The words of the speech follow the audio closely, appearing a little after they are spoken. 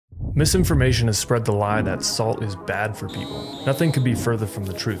Misinformation has spread the lie that salt is bad for people. Nothing could be further from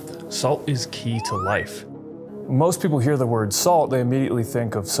the truth. Salt is key to life. When most people hear the word salt, they immediately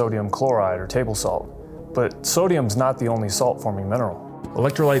think of sodium chloride or table salt. But sodium's not the only salt-forming mineral.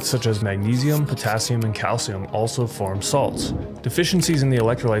 Electrolytes such as magnesium, potassium, and calcium also form salts. Deficiencies in the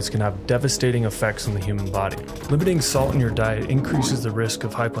electrolytes can have devastating effects on the human body. Limiting salt in your diet increases the risk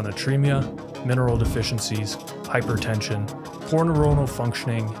of hyponatremia, mineral deficiencies, hypertension, poor neuronal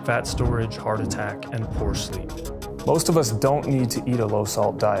functioning, fat storage, heart attack, and poor sleep. Most of us don't need to eat a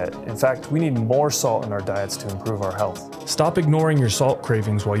low-salt diet. In fact, we need more salt in our diets to improve our health. Stop ignoring your salt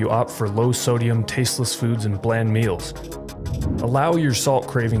cravings while you opt for low-sodium, tasteless foods and bland meals. Allow your salt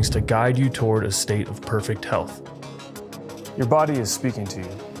cravings to guide you toward a state of perfect health. Your body is speaking to you.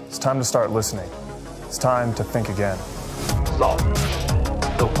 It's time to start listening. It's time to think again. Salt,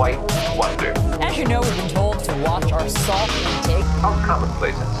 the white wonder. As you know, we've been told to watch our salt intake. How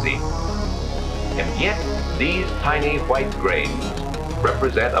commonplace it seems. And yet, these tiny white grains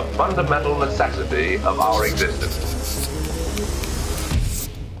represent a fundamental necessity of our existence.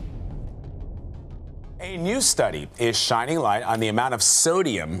 A new study is shining light on the amount of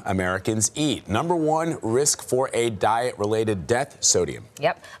sodium Americans eat. Number one risk for a diet-related death, sodium.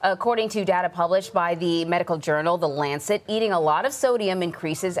 Yep. According to data published by the medical journal The Lancet, eating a lot of sodium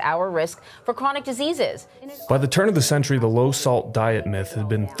increases our risk for chronic diseases. By the turn of the century, the low-salt diet myth had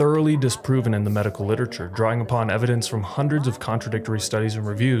been thoroughly disproven in the medical literature, drawing upon evidence from hundreds of contradictory studies and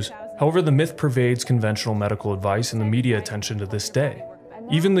reviews. However, the myth pervades conventional medical advice and the media attention to this day.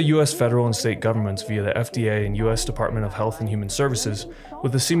 Even the U.S. federal and state governments via the FDA and U.S. Department of Health and Human Services,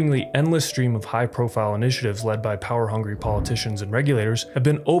 with a seemingly endless stream of high-profile initiatives led by power-hungry politicians and regulators, have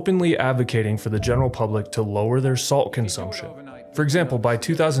been openly advocating for the general public to lower their salt consumption. For example, by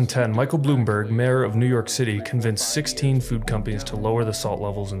 2010, Michael Bloomberg, mayor of New York City, convinced 16 food companies to lower the salt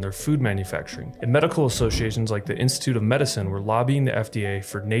levels in their food manufacturing, and medical associations like the Institute of Medicine were lobbying the FDA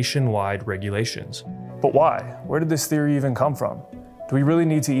for nationwide regulations. But why? Where did this theory even come from? Do we really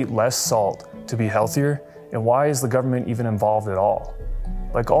need to eat less salt to be healthier? And why is the government even involved at all?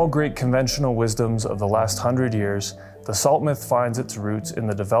 Like all great conventional wisdoms of the last 100 years, the salt myth finds its roots in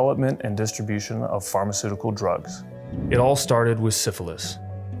the development and distribution of pharmaceutical drugs. It all started with syphilis.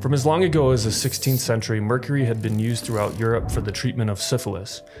 From as long ago as the 16th century, mercury had been used throughout Europe for the treatment of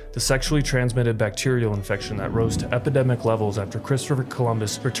syphilis, the sexually transmitted bacterial infection that rose to epidemic levels after Christopher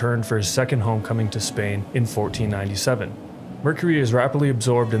Columbus returned for his second homecoming to Spain in 1497. Mercury is rapidly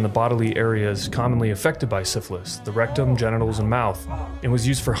absorbed in the bodily areas commonly affected by syphilis, the rectum, genitals, and mouth, and was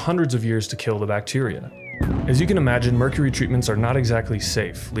used for hundreds of years to kill the bacteria. As you can imagine, mercury treatments are not exactly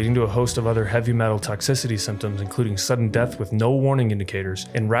safe, leading to a host of other heavy metal toxicity symptoms including sudden death with no warning indicators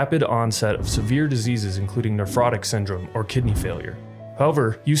and rapid onset of severe diseases including nephrotic syndrome or kidney failure.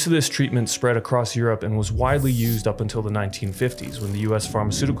 However, use of this treatment spread across Europe and was widely used up until the 1950s, when the US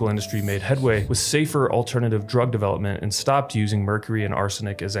pharmaceutical industry made headway with safer alternative drug development and stopped using mercury and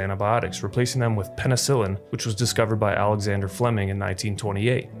arsenic as antibiotics, replacing them with penicillin, which was discovered by Alexander Fleming in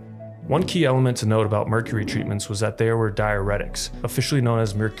 1928. One key element to note about mercury treatments was that they were diuretics, officially known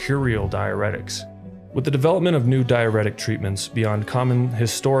as mercurial diuretics. With the development of new diuretic treatments beyond common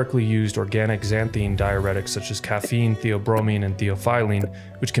historically used organic xanthine diuretics such as caffeine, theobromine, and theophylline,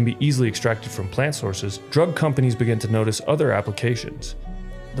 which can be easily extracted from plant sources, drug companies began to notice other applications.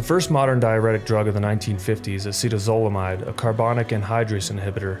 The first modern diuretic drug of the 1950s, acetazolamide, a carbonic anhydrase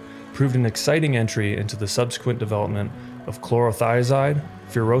inhibitor, proved an exciting entry into the subsequent development of chlorothiazide,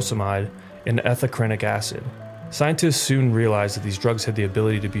 furosemide, and ethacrynic acid. Scientists soon realized that these drugs had the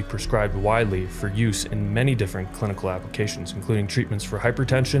ability to be prescribed widely for use in many different clinical applications, including treatments for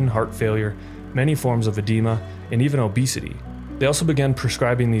hypertension, heart failure, many forms of edema, and even obesity. They also began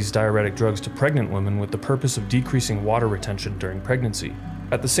prescribing these diuretic drugs to pregnant women with the purpose of decreasing water retention during pregnancy.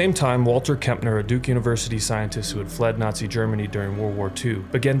 At the same time, Walter Kempner, a Duke University scientist who had fled Nazi Germany during World War II,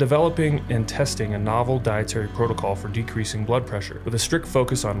 began developing and testing a novel dietary protocol for decreasing blood pressure, with a strict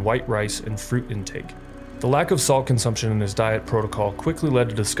focus on white rice and fruit intake. The lack of salt consumption in his diet protocol quickly led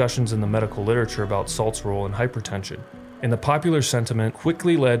to discussions in the medical literature about salt's role in hypertension, and the popular sentiment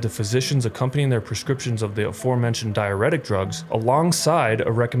quickly led to physicians accompanying their prescriptions of the aforementioned diuretic drugs alongside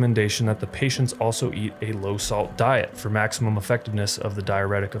a recommendation that the patients also eat a low-salt diet for maximum effectiveness of the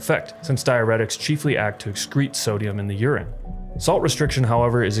diuretic effect, since diuretics chiefly act to excrete sodium in the urine. Salt restriction,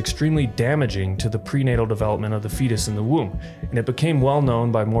 however, is extremely damaging to the prenatal development of the fetus in the womb, and it became well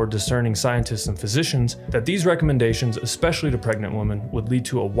known by more discerning scientists and physicians that these recommendations, especially to pregnant women, would lead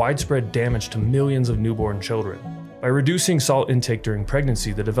to a widespread damage to millions of newborn children. By reducing salt intake during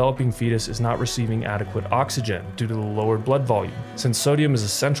pregnancy, the developing fetus is not receiving adequate oxygen due to the lowered blood volume, since sodium is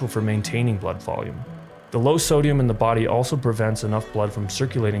essential for maintaining blood volume. The low sodium in the body also prevents enough blood from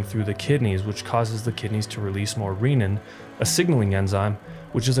circulating through the kidneys, which causes the kidneys to release more renin, a signaling enzyme,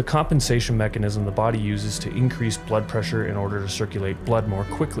 which is a compensation mechanism the body uses to increase blood pressure in order to circulate blood more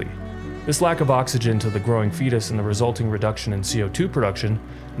quickly. This lack of oxygen to the growing fetus and the resulting reduction in CO2 production,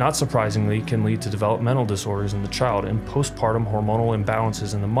 not surprisingly, can lead to developmental disorders in the child and postpartum hormonal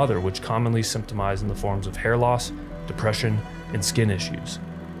imbalances in the mother, which commonly symptomize in the forms of hair loss, depression, and skin issues.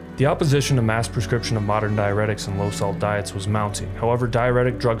 The opposition to mass prescription of modern diuretics and low-salt diets was mounting. However,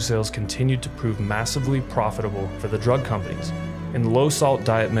 diuretic drug sales continued to prove massively profitable for the drug companies, and the low-salt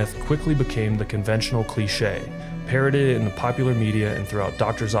diet myth quickly became the conventional cliché, parroted in the popular media and throughout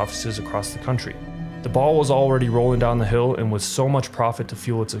doctors' offices across the country. The ball was already rolling down the hill, and with so much profit to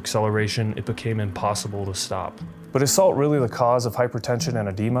fuel its acceleration, it became impossible to stop. But is salt really the cause of hypertension and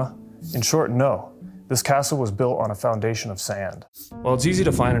edema? In short, no. This castle was built on a foundation of sand. While it's easy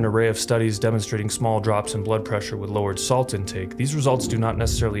to find an array of studies demonstrating small drops in blood pressure with lowered salt intake, these results do not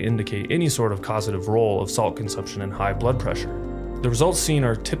necessarily indicate any sort of causative role of salt consumption in high blood pressure. The results seen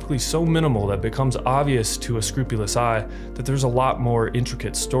are typically so minimal that it becomes obvious to a scrupulous eye that there's a lot more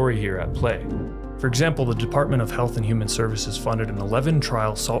intricate story here at play. For example, the Department of Health and Human Services funded an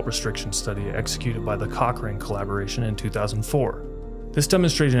 11-trial salt restriction study executed by the Cochrane collaboration in 2004. This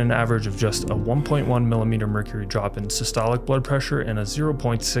demonstrated an average of just a 1.1 mm mercury drop in systolic blood pressure and a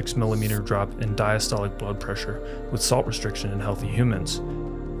 0.6 mm drop in diastolic blood pressure with salt restriction in healthy humans.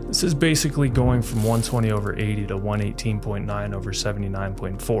 This is basically going from 120/80 to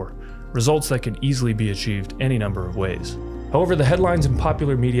 118.9/79.4, results that can easily be achieved any number of ways. However, the headlines in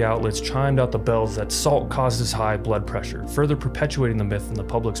popular media outlets chimed out the bells that salt causes high blood pressure, further perpetuating the myth in the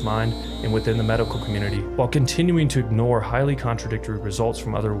public's mind and within the medical community, while continuing to ignore highly contradictory results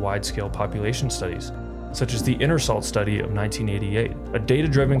from other wide-scale population studies, such as the InterSalt study of 1988, a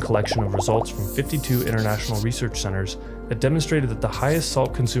data-driven collection of results from 52 international research centers that demonstrated that the highest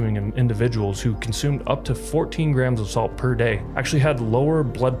salt-consuming individuals who consumed up to 14 grams of salt per day actually had lower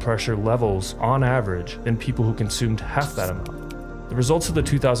blood pressure levels on average than people who consumed half that amount. The results of the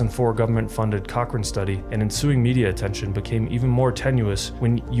 2004 government-funded Cochrane study and ensuing media attention became even more tenuous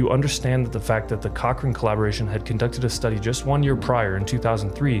when you understand that the fact that the Cochrane collaboration had conducted a study just 1 year prior in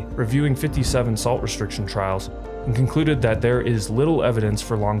 2003, reviewing 57 salt restriction trials, and concluded that there is little evidence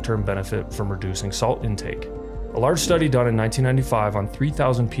for long-term benefit from reducing salt intake. A large study done in 1995 on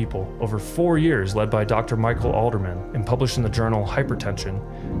 3,000 people over 4 years, led by Dr. Michael Alderman and published in the journal Hypertension,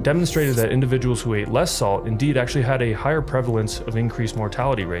 demonstrated that individuals who ate less salt indeed actually had a higher prevalence of increased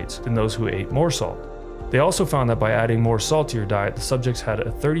mortality rates than those who ate more salt. They also found that by adding more salt to your diet, the subjects had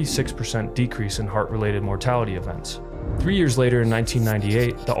a 36% decrease in heart-related mortality events. 3 years later, in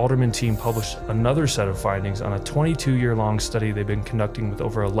 1998, the Alderman team published another set of findings on a 22-year-long study they've been conducting with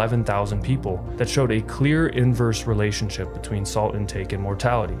over 11,000 people that showed a clear inverse relationship between salt intake and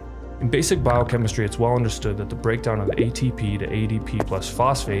mortality. In basic biochemistry, it's well understood that the breakdown of ATP to ADP plus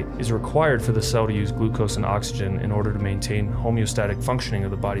phosphate is required for the cell to use glucose and oxygen in order to maintain homeostatic functioning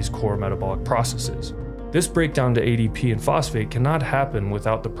of the body's core metabolic processes. This breakdown to ADP and phosphate cannot happen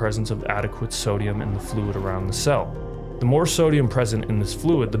without the presence of adequate sodium in the fluid around the cell. The more sodium present in this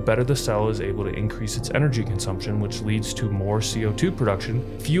fluid, the better the cell is able to increase its energy consumption, which leads to more CO2 production,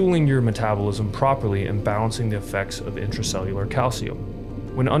 fueling your metabolism properly and balancing the effects of intracellular calcium.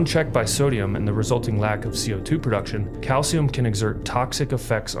 When unchecked by sodium and the resulting lack of CO2 production, calcium can exert toxic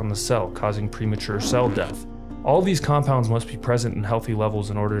effects on the cell, causing premature cell death. All these compounds must be present in healthy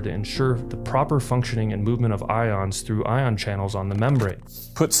levels in order to ensure the proper functioning and movement of ions through ion channels on the membrane.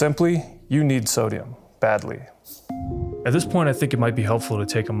 Put simply, you need sodium, badly. At this point, I think it might be helpful to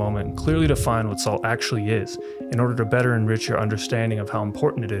take a moment and clearly define what salt actually is in order to better enrich your understanding of how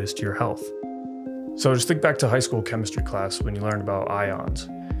important it is to your health. So just think back to high school chemistry class when you learned about ions.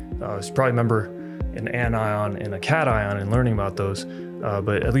 You probably remember an anion and a cation and learning about those,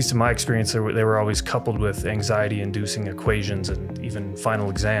 but at least in my experience, they were always coupled with anxiety-inducing equations and even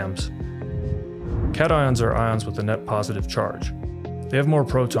final exams. Cations are ions with a net positive charge. They have more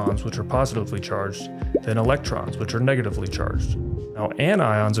protons, which are positively charged, than electrons, which are negatively charged. Now,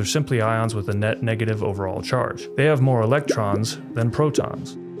 anions are simply ions with a net negative overall charge. They have more electrons than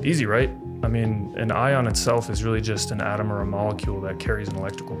protons. Easy, right? I mean, an ion itself is really just an atom or a molecule that carries an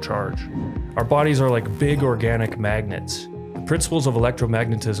electrical charge. Our bodies are like big organic magnets. The principles of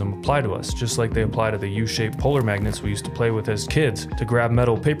electromagnetism apply to us, just like they apply to the U-shaped polar magnets we used to play with as kids to grab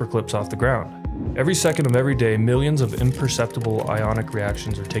metal paper clips off the ground. Every second of every day, millions of imperceptible ionic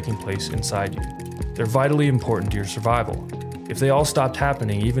reactions are taking place inside you. They're vitally important to your survival. If they all stopped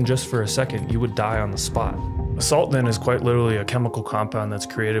happening, even just for a second, you would die on the spot. A salt then is quite literally a chemical compound that's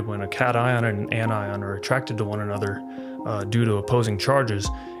created when a cation and an anion are attracted to one another due to opposing charges,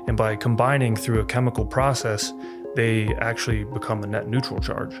 and by combining through a chemical process, they actually become a net neutral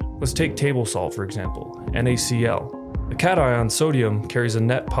charge. Let's take table salt for example, NaCl. The cation sodium carries a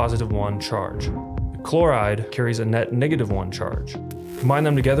net +1 charge. The chloride carries a net -1 charge. Combine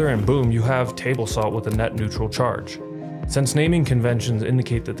them together and boom, you have table salt with a net neutral charge. Since naming conventions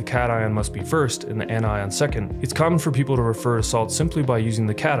indicate that the cation must be first and the anion second, it's common for people to refer to salt simply by using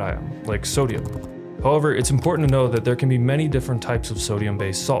the cation, like sodium. However, it's important to know that there can be many different types of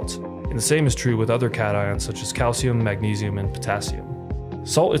sodium-based salts, and the same is true with other cations such as calcium, magnesium, and potassium.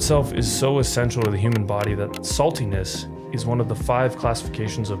 Salt itself is so essential to the human body that saltiness is one of the 5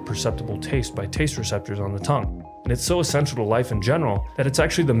 classifications of perceptible taste by taste receptors on the tongue. And it's so essential to life in general that it's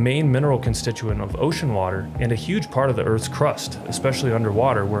actually the main mineral constituent of ocean water and a huge part of the Earth's crust, especially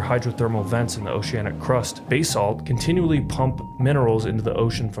underwater where hydrothermal vents in the oceanic crust, basalt, continually pump minerals into the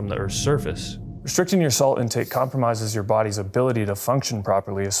ocean from the Earth's surface. Restricting your salt intake compromises your body's ability to function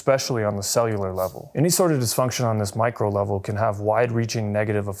properly, especially on the cellular level. Any sort of dysfunction on this micro level can have wide-reaching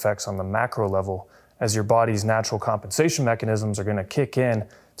negative effects on the macro level, as your body's natural compensation mechanisms are going to kick in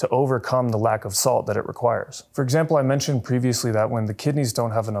to overcome the lack of salt that it requires. For example, I mentioned previously that when the kidneys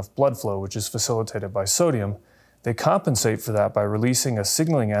don't have enough blood flow, which is facilitated by sodium, they compensate for that by releasing a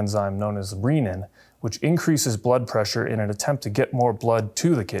signaling enzyme known as renin, which increases blood pressure in an attempt to get more blood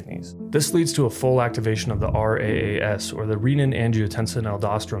to the kidneys. This leads to a full activation of the RAAS, or the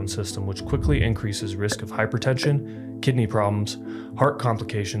renin-angiotensin-aldosterone system, which quickly increases risk of hypertension, kidney problems, heart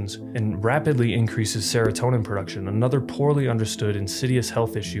complications, and rapidly increases serotonin production, another poorly understood insidious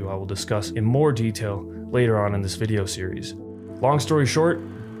health issue I will discuss in more detail later on in this video series. Long story short,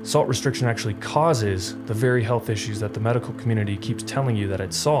 salt restriction actually causes the very health issues that the medical community keeps telling you that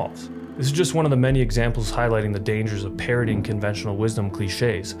it solves. This is just one of the many examples highlighting the dangers of parroting conventional wisdom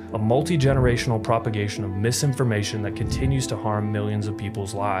cliches, a multi-generational propagation of misinformation that continues to harm millions of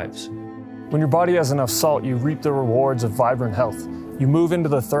people's lives. When your body has enough salt, you reap the rewards of vibrant health. You move into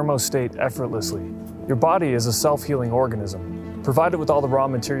the thermostate effortlessly. Your body is a self-healing organism, provided with all the raw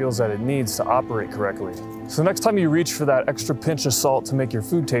materials that it needs to operate correctly. So next time you reach for that extra pinch of salt to make your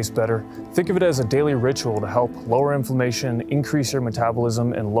food taste better, think of it as a daily ritual to help lower inflammation, increase your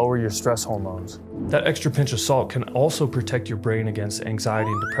metabolism, and lower your stress hormones. That extra pinch of salt can also protect your brain against anxiety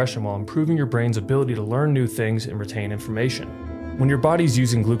and depression while improving your brain's ability to learn new things and retain information. When your body's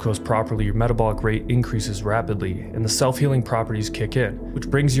using glucose properly, your metabolic rate increases rapidly and the self-healing properties kick in, which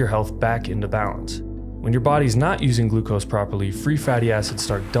brings your health back into balance. When your body's not using glucose properly, free fatty acids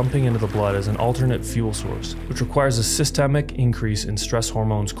start dumping into the blood as an alternate fuel source, which requires a systemic increase in stress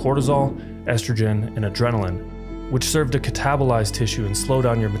hormones cortisol, estrogen, and adrenaline, which serve to catabolize tissue and slow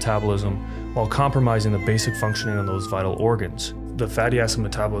down your metabolism while compromising the basic functioning of those vital organs. The fatty acid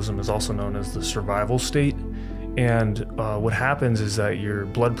metabolism is also known as the survival state, and what happens is that your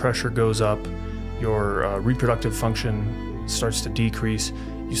blood pressure goes up, your reproductive function starts to decrease,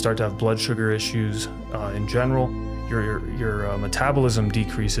 you start to have blood sugar issues in general, your metabolism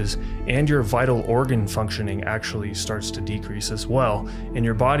decreases, and your vital organ functioning actually starts to decrease as well. And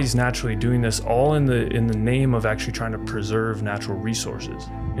your body's naturally doing this all in the name of actually trying to preserve natural resources.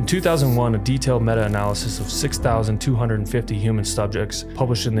 In 2001, a detailed meta-analysis of 6,250 human subjects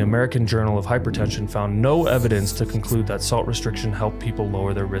published in the American Journal of Hypertension found no evidence to conclude that salt restriction helped people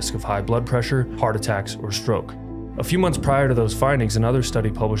lower their risk of high blood pressure, heart attacks, or stroke. A few months prior to those findings, another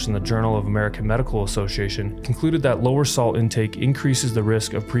study published in the Journal of American Medical Association concluded that lower salt intake increases the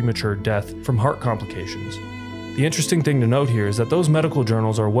risk of premature death from heart complications. The interesting thing to note here is that those medical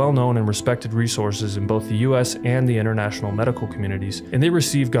journals are well-known and respected resources in both the US and the international medical communities, and they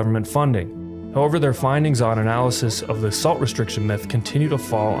receive government funding. However, their findings on analysis of the salt restriction myth continue to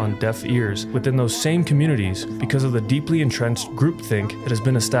fall on deaf ears within those same communities because of the deeply entrenched groupthink that has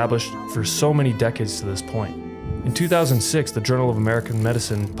been established for so many decades to this point. In 2006, the Journal of American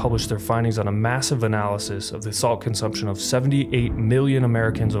Medicine published their findings on a massive analysis of the salt consumption of 78 million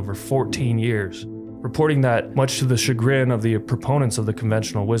Americans over 14 years, reporting that, much to the chagrin of the proponents of the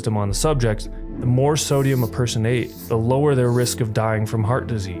conventional wisdom on the subject, the more sodium a person ate, the lower their risk of dying from heart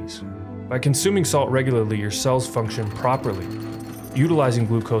disease. By consuming salt regularly, your cells function properly, utilizing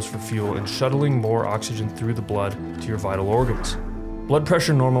glucose for fuel and shuttling more oxygen through the blood to your vital organs. Blood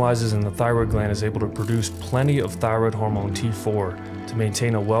pressure normalizes and the thyroid gland is able to produce plenty of thyroid hormone T4 to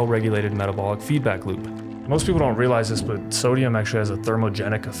maintain a well-regulated metabolic feedback loop. Most people don't realize this, but sodium actually has a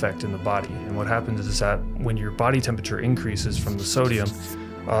thermogenic effect in the body. And what happens is that when your body temperature increases from the sodium,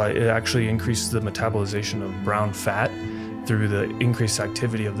 It actually increases the metabolization of brown fat through the increased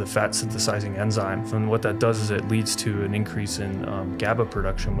activity of the fat synthesizing enzyme. And what that does is it leads to an increase in GABA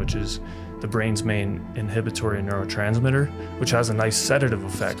production, which is the brain's main inhibitory neurotransmitter, which has a nice sedative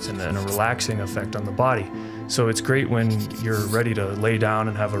effect and a relaxing effect on the body. So it's great when you're ready to lay down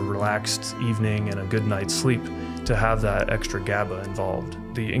and have a relaxed evening and a good night's sleep to have that extra GABA involved.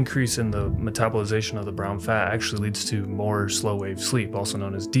 The increase in the metabolization of the brown fat actually leads to more slow-wave sleep, also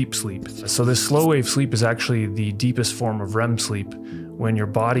known as deep sleep. So this slow-wave sleep is actually the deepest form of REM sleep when your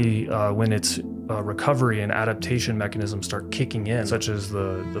body, when its recovery and adaptation mechanisms start kicking in, such as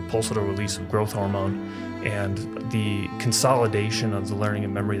the pulsatile release of growth hormone and the consolidation of the learning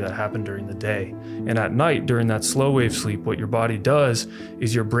and memory that happened during the day. And at night, during that slow wave sleep, what your body does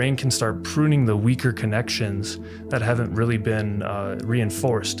is your brain can start pruning the weaker connections that haven't really been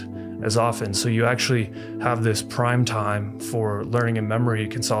reinforced as often. So you actually have this prime time for learning and memory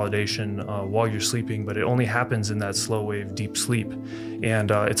consolidation while you're sleeping, but it only happens in that slow wave deep sleep.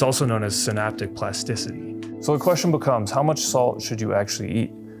 And it's also known as synaptic plasticity. So the question becomes, how much salt should you actually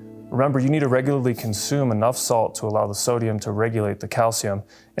eat? Remember, you need to regularly consume enough salt to allow the sodium to regulate the calcium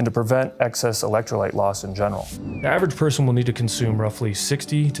and to prevent excess electrolyte loss in general. The average person will need to consume roughly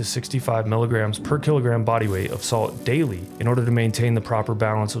 60 to 65 milligrams per kilogram body weight of salt daily in order to maintain the proper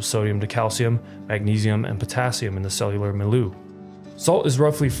balance of sodium to calcium, magnesium, and potassium in the cellular milieu. Salt is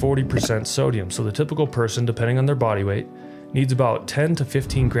roughly 40% sodium, so the typical person, depending on their body weight, needs about 10 to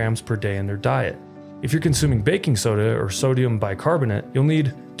 15 grams per day in their diet. If you're consuming baking soda or sodium bicarbonate, you'll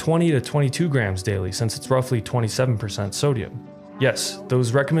need 20 to 22 grams daily, since it's roughly 27% sodium. Yes,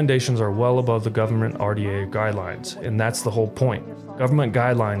 those recommendations are well above the government RDA guidelines, and that's the whole point. Government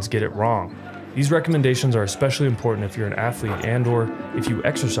guidelines get it wrong. These recommendations are especially important if you're an athlete and/or if you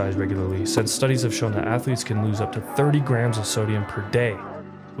exercise regularly, since studies have shown that athletes can lose up to 30 grams of sodium per day,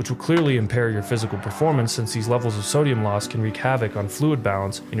 which will clearly impair your physical performance, since these levels of sodium loss can wreak havoc on fluid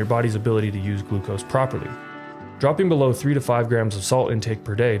balance and your body's ability to use glucose properly. Dropping below 3 to 5 grams of salt intake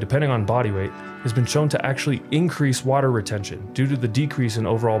per day, depending on body weight, has been shown to actually increase water retention due to the decrease in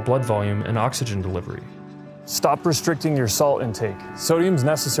overall blood volume and oxygen delivery. Stop restricting your salt intake. Sodium is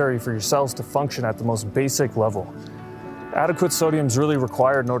necessary for your cells to function at the most basic level. Adequate sodium is really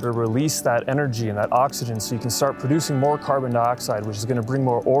required in order to release that energy and that oxygen so you can start producing more carbon dioxide, which is going to bring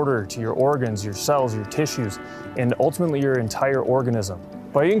more order to your organs, your cells, your tissues, and ultimately your entire organism.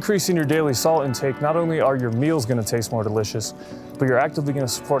 By increasing your daily salt intake, not only are your meals going to taste more delicious, but you're actively going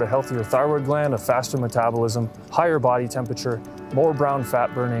to support a healthier thyroid gland, a faster metabolism, higher body temperature, more brown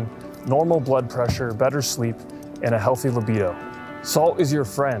fat burning, normal blood pressure, better sleep, and a healthy libido. Salt is your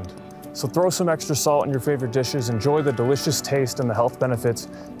friend. So throw some extra salt in your favorite dishes, enjoy the delicious taste and the health benefits,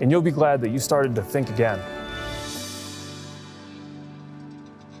 and you'll be glad that you started to think again.